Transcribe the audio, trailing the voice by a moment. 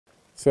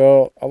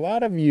So a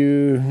lot of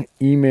you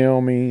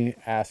email me,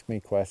 ask me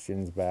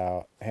questions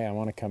about, hey, I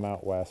want to come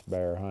out west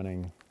bear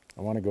hunting.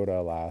 I want to go to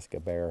Alaska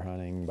bear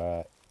hunting,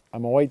 but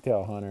I'm a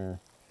whitetail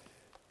hunter.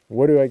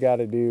 What do I got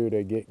to do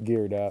to get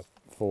geared up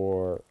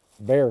for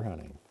bear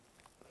hunting?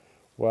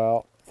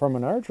 Well, from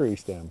an archery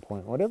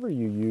standpoint, whatever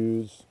you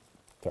use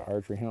to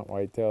archery hunt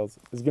whitetails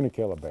is going to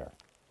kill a bear.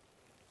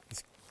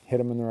 Just hit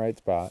them in the right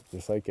spot,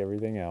 just like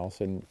everything else,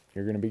 and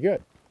you're going to be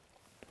good.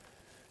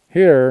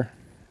 Here,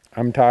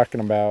 I'm talking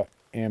about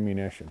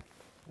ammunition.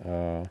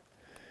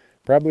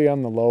 Probably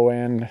on the low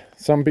end.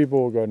 Some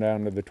people will go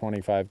down to the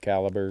 25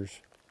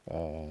 calibers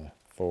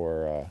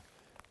for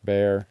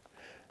bear.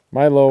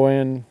 My low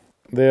end,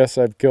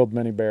 I've killed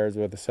many bears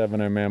with a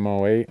 7M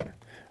M08.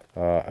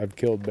 I've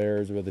killed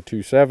bears with a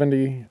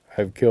 270.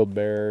 I've killed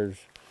bears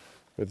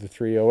with a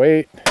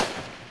 308.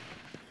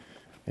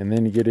 And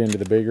then you get into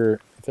the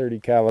bigger 30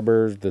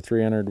 calibers, the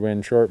 300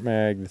 Win short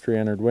mag, the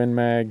 300 Win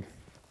mag.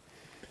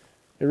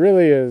 It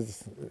really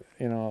is,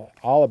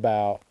 all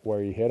about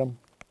where you hit them,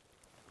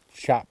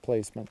 shot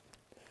placement,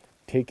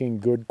 taking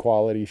good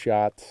quality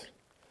shots,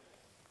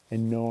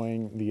 and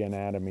knowing the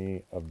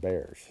anatomy of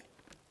bears.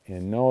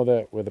 And know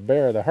that with a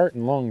bear, the heart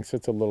and lung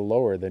sits a little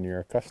lower than you're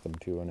accustomed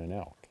to in an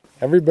elk.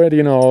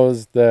 Everybody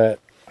knows that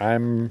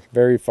I'm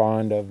very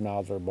fond of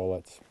Nosler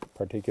bullets.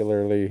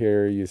 Particularly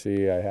here, you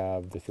see I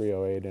have the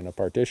 308 in a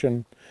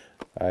partition.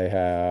 I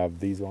have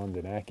these ones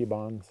in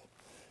Akibons.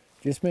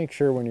 Just make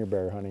sure when you're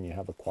bear hunting you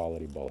have a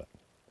quality bullet.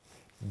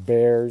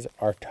 Bears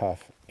are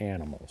tough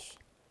animals.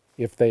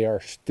 If they are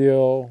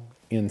still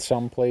in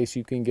some place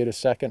you can get a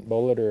second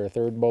bullet or a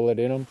third bullet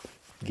in them,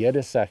 get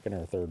a second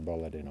or third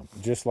bullet in them,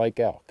 just like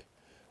elk.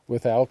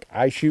 With elk,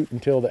 I shoot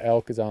until the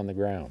elk is on the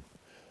ground.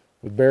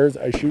 With bears,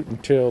 I shoot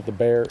until the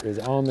bear is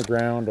on the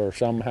ground or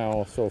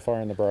somehow so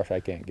far in the brush I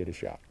can't get a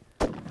shot.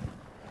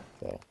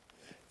 So,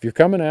 if you're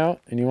coming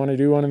out and you want to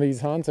do one of these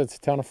hunts, it's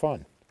a ton of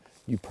fun.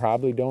 You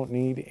probably don't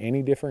need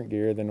any different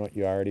gear than what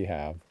you already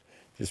have.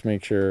 Just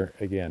make sure,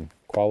 again,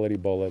 quality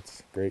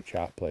bullets, great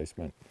shot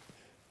placement,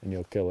 and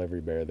you'll kill every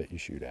bear that you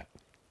shoot at.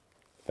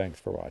 Thanks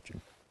for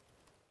watching.